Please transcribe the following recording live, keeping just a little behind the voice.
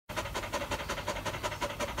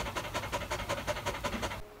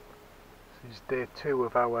day 2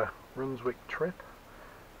 of our Runswick trip.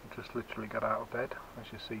 We just literally got out of bed. As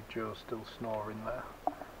you see, Joe's still snoring there,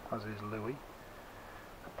 as is Louis.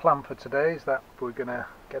 The plan for today is that we're going to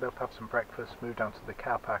get up, have some breakfast, move down to the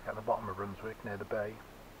car park at the bottom of Runswick near the bay.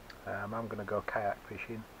 I'm going to go kayak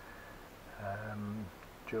fishing.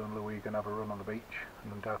 Joe and Louis are going to have a run on the beach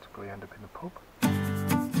and undoubtedly end up in the pub.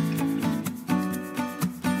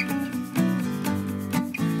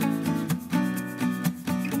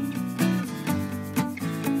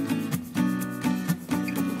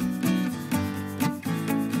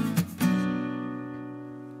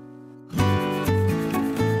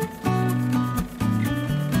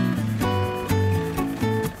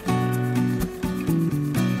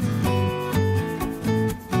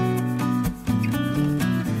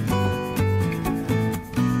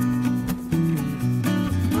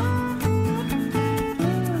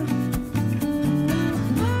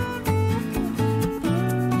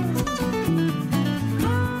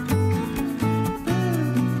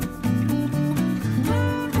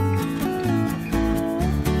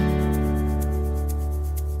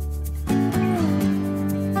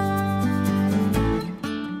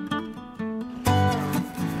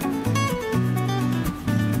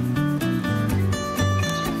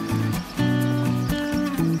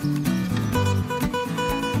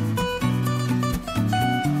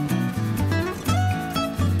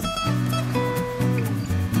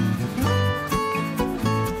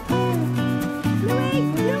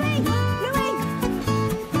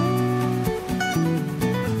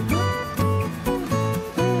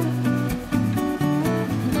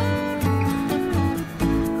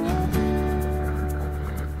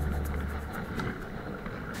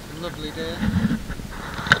 Lovely day,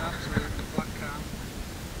 absolutely black calm,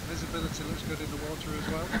 visibility looks good in the water as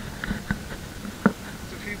well.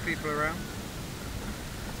 There's a few people around,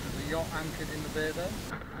 there's a yacht anchored in the bay there.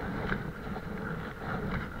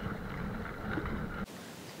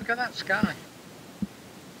 Look at that sky,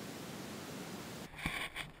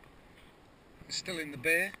 it's still in the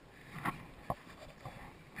bay,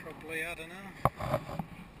 probably, I don't know,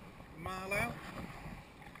 a mile out.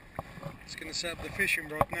 Just going to set up the fishing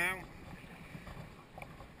rod now,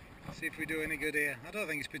 see if we do any good here. I don't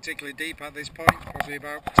think it's particularly deep at this point, probably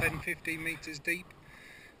about 10-15 metres deep.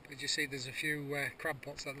 But as you see, there's a few crab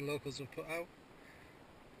pots that the locals have put out.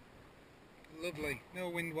 Lovely, no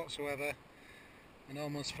wind whatsoever and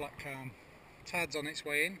almost flat calm. Tide's on its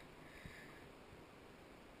way in.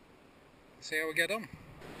 Let's see how we get on.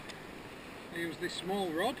 I used this small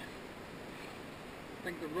rod. I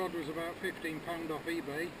think the rod was about £15 off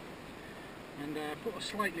eBay. And put a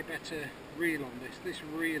slightly better reel on this. This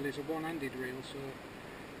reel is a one-handed reel, so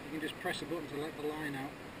you can just press a button to let the line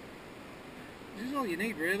out. This is all you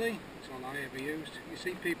need really. It's all I ever used. You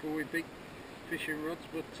see people with big fishing rods,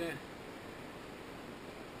 but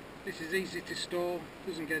this is easy to store,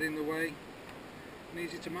 doesn't get in the way, and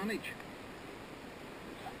easy to manage.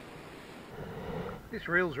 This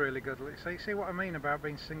reel's really good. See what I mean about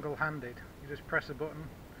being single-handed? You just press a button,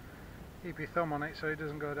 keep your thumb on it so it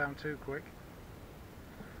doesn't go down too quick.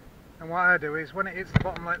 And what I do is, when it hits the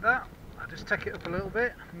bottom like that, I just take it up a little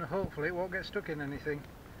bit and hopefully it won't get stuck in anything.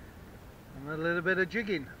 And a little bit of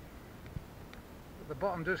jigging. But the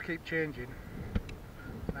bottom does keep changing.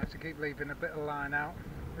 So I have to keep leaving a bit of line out,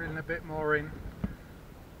 reeling a bit more in.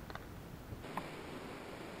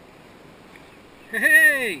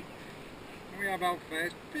 Hey! We have our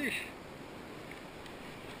first fish.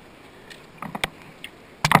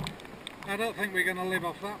 I don't think we're going to live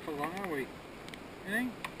off that for long, are we? Eh?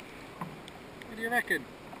 What do you reckon?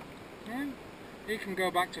 Eh? He can go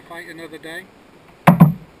back to fight another day.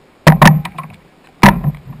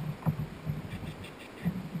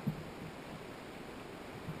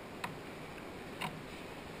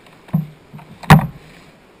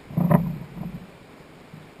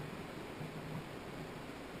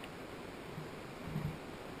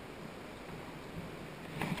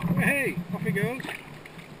 Hey, off he goes.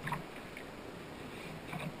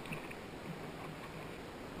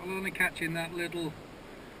 I'll only catch in that little,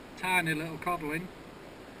 tiny little codling.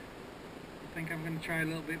 I think I'm going to try a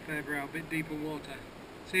little bit further out, a bit deeper water.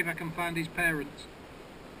 See if I can find his parents.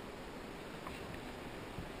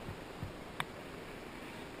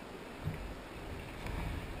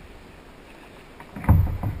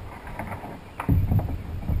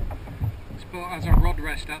 This boat has a rod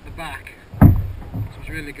rest at the back, which is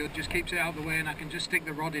really good, just keeps it out of the way and I can just stick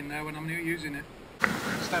the rod in there when I'm not using it.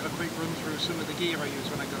 Just have a quick run through some of the gear I use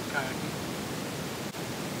when I go kayaking.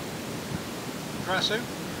 Dry suit,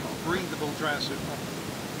 breathable dry suit.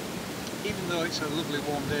 Even though it's a lovely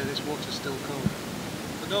warm day, this water's still cold.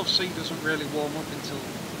 The North Sea doesn't really warm up until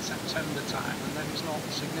September time, and then it's not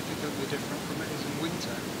significantly different from it is in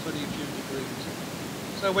winter. It's only a few degrees.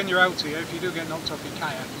 So when you're out here, if you do get knocked off your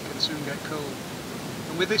kayak, you can soon get cold.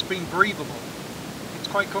 And with this being breathable, it's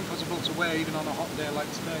quite comfortable to wear even on a hot day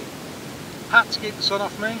like today. Hat to keep the sun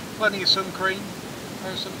off me, plenty of sun cream,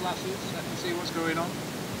 pair of sunglasses so I can see what's going on.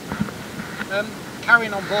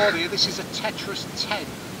 Carrying on board here, this is a Tetris 10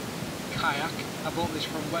 kayak. I bought this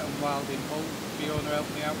from Wet n Wild in Hull. Fiona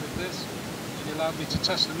helped me out with this. She allowed me to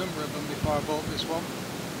test a number of them before I bought this one.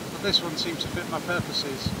 But this one seems to fit my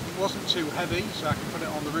purposes. It wasn't too heavy, so I can put it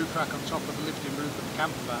on the roof rack on top of the lifting roof of the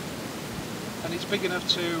camper van. And it's big enough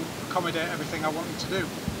to accommodate everything I wanted to do.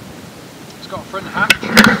 It's got a front hatch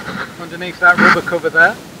underneath that rubber cover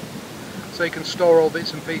there, so you can store all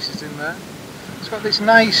bits and pieces in there. It's got this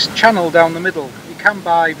nice channel down the middle. You can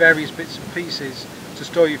buy various bits and pieces to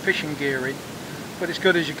store your fishing gear in, but it's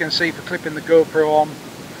good, as you can see, for clipping the GoPro on.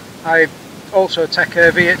 I've also take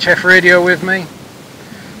a VHF radio with me,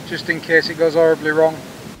 just in case it goes horribly wrong.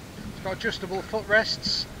 It's got adjustable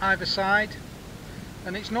footrests either side,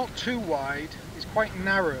 and it's not too wide, it's quite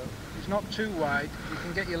narrow. It's not too wide, you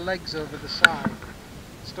can get your legs over the side.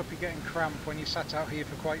 Stop you getting cramped when you sat out here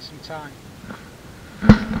for quite some time.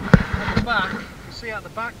 At the back, you can see at the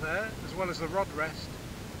back there, as well as the rod rest,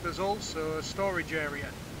 there's also a storage area.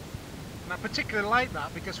 And I particularly like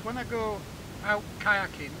that because when I go out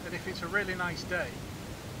kayaking, and if it's a really nice day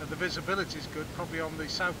and the visibility is good, probably on the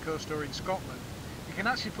south coast or in Scotland, you can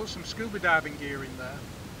actually put some scuba diving gear in there,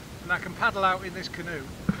 and I can paddle out in this canoe,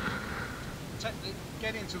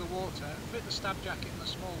 get into the water, fit the stab jacket in a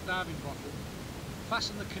small diving bottle,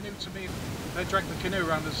 fasten the canoe to me, then drag the canoe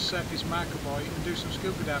around as a surface marker buoy and do some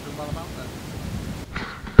scuba diving while I'm out there.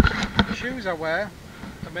 The shoes I wear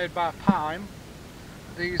are made by Pime.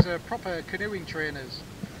 These are proper canoeing trainers.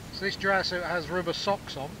 So this dry suit has rubber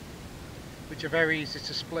socks on, which are very easy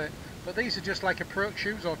to split, but these are just like approach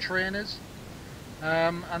shoes or trainers,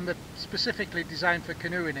 and they're specifically designed for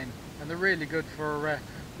canoeing in, and they're really good for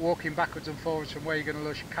walking backwards and forwards from where you're going to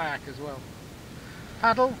load your kayak as well.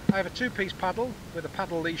 Paddle, I have a two-piece paddle with a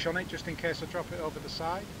paddle leash on it just in case I drop it over the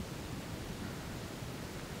side.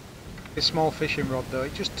 This small fishing rod though,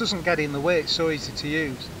 it just doesn't get in the way, it's so easy to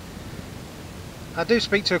use. I do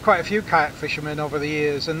speak to quite a few kayak fishermen over the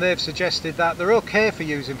years, and they've suggested that they're okay for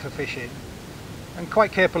using for fishing and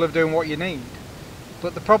quite capable of doing what you need,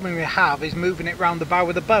 but the problem you have is moving it round the bow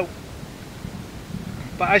of the boat.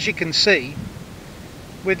 But as you can see,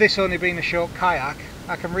 with this only being a short kayak,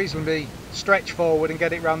 I can reasonably stretch forward and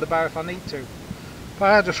get it round the bow if I need to.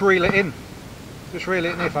 But I just reel it in. Just reel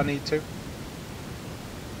it in if I need to.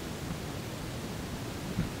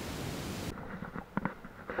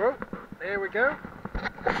 Oh, here we go.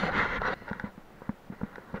 I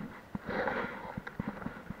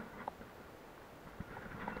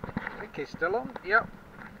think it's still on. Yep.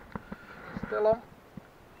 Still on.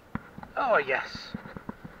 Oh yes.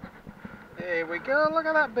 Here we go, look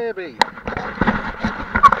at that baby.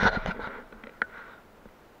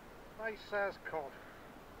 Nice size cod.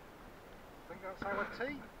 I think that's our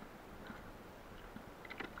tea.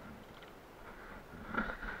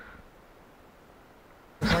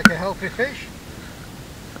 It's like a healthy fish.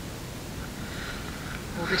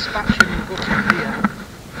 We'll dispatch him and gut him here.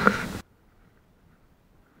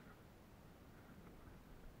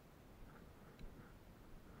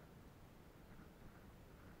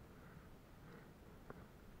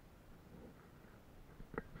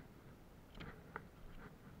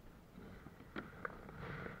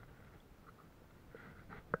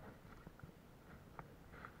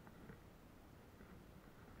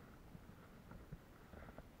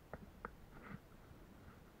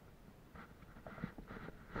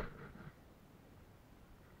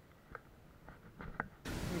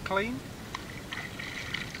 Clean.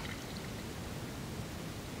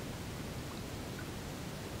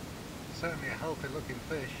 Certainly a healthy looking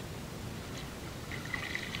fish.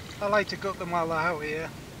 I like to gut them while they're out here,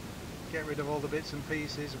 get rid of all the bits and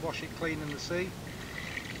pieces, wash it clean in the sea,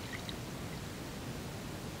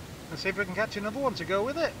 and see if we can catch another one to go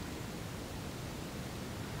with it.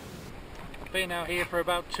 I've been out here for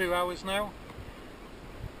about 2 hours now.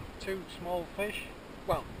 2 small fish,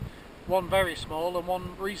 well, one very small and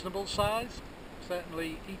one reasonable size,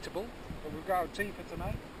 certainly eatable, but we've got our tea for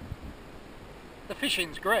tonight. The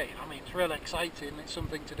fishing's great, I mean it's really exciting, it's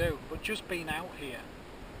something to do, but just being out here,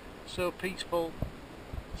 so peaceful,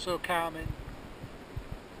 so calming,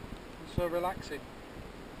 and so relaxing.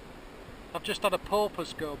 I've just had a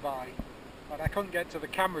porpoise go by, but I couldn't get to the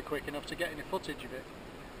camera quick enough to get any footage of it.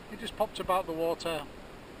 It just popped about the water,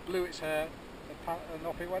 blew its hair, and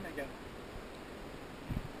off it went again.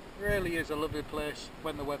 Really is a lovely place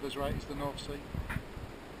when the weather's right, it's the North Sea.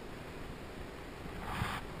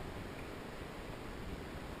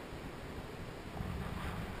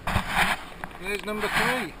 There's number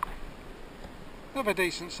 3. Another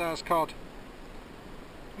decent sized cod.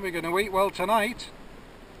 We're going to eat well tonight.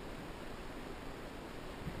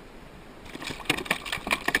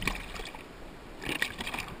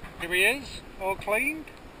 Here he is, all cleaned.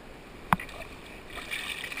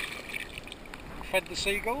 Fed the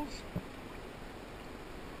seagulls.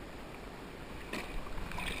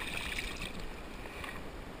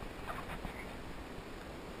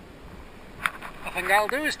 I think that'll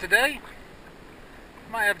do us today.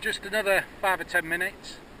 Might have just another 5 or 10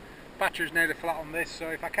 minutes. Battery's nearly flat on this, so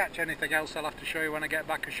if I catch anything else I'll have to show you when I get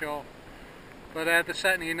back ashore. But there's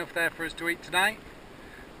certainly enough there for us to eat tonight.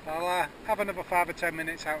 I'll have another 5 or 10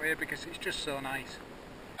 minutes out here because it's just so nice.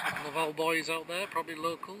 A couple of old boys out there, probably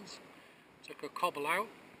locals. Took a cobble out,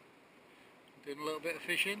 doing a little bit of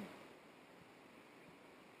fishing.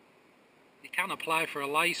 You can apply for a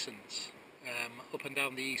licence up and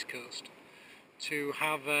down the east coast to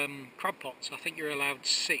have crab pots. I think you're allowed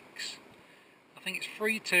 6. I think it's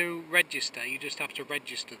free to register, you just have to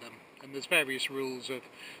register them. And there's various rules of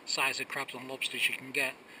size of crabs and lobsters you can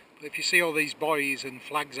get. But if you see all these buoys and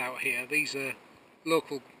flags out here, these are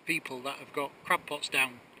local people that have got crab pots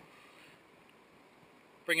down.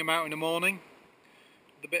 Bring them out in the morning,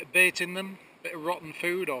 with a bit of bait in them, a bit of rotten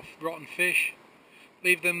food or rotten fish.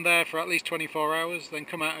 Leave them there for at least 24 hours, then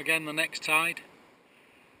come out again the next tide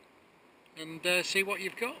and see what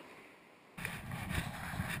you've got.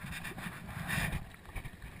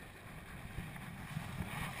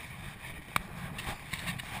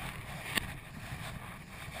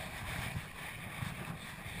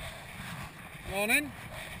 Morning.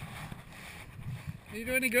 Are you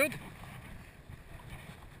doing any good?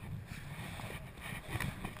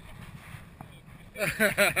 Just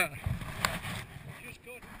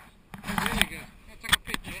good. Really good. I'll take a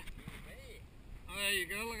picture. Oh, there you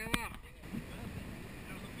go, look at that.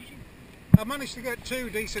 I managed to get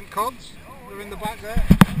 2 decent cods. They're in the back there.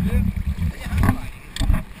 Yeah,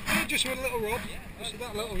 just with a little rod. Just with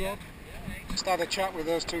that little rod. Just had a chat with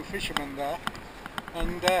those 2 fishermen there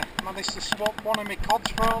and managed to swap one of my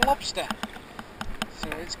cods for a lobster. So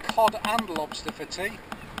it's cod and lobster for tea.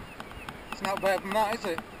 It's not better than that, is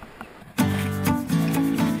it?